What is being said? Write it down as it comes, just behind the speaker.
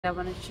I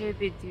want to share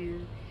with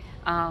you.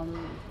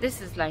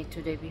 This is like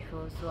today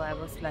before, so I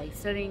was like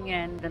sitting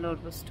and the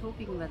Lord was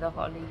talking with the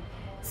Holy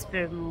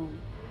Spirit move,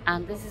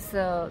 and this is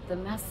the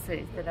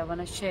message that I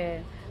want to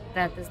share.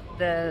 That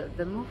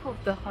the move of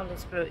the Holy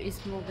Spirit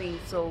is moving,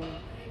 so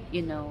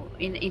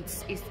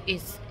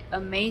it's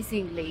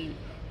amazingly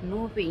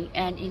moving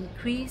and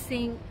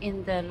increasing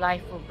in the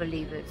life of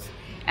believers,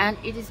 and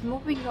it is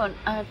moving on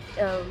earth.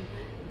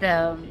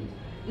 The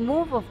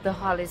move of the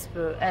Holy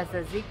Spirit, as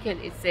Ezekiel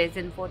it says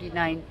in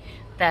 49,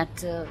 that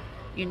the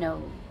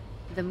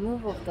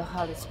move of the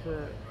Holy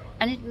Spirit,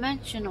 and it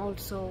mentioned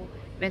also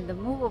when the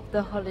move of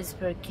the Holy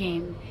Spirit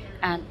came,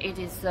 and it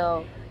is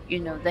the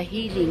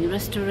healing,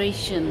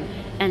 restoration,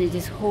 and it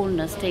is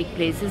wholeness take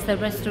place. It's the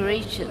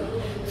restoration.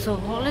 So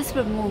Holy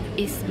Spirit move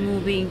is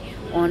moving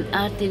on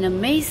earth in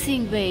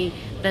amazing way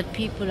that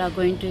people are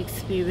going to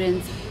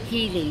experience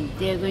healing,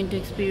 they are going to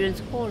experience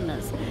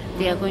wholeness,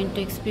 they are going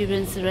to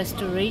experience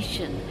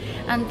restoration.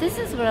 And this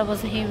is where I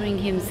was hearing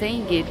him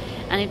saying it,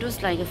 and it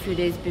was like a few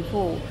days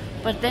before.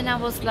 But then I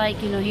was like,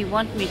 he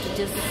wanted me to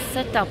just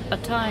set up a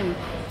time,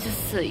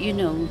 just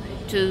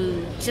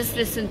to just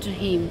listen to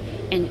him.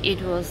 And he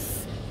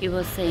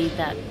was saying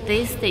that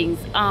these things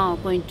are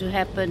going to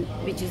happen,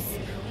 which is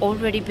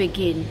already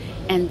begin,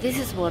 and this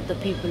is what the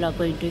people are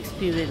going to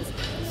experience.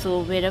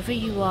 So wherever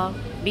you are,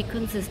 be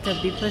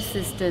consistent, be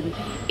persistent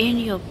in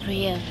your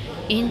prayer,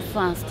 in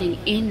fasting,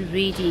 in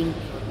reading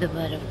the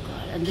Word of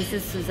God. And this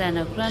is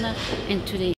Susanna Grana, and today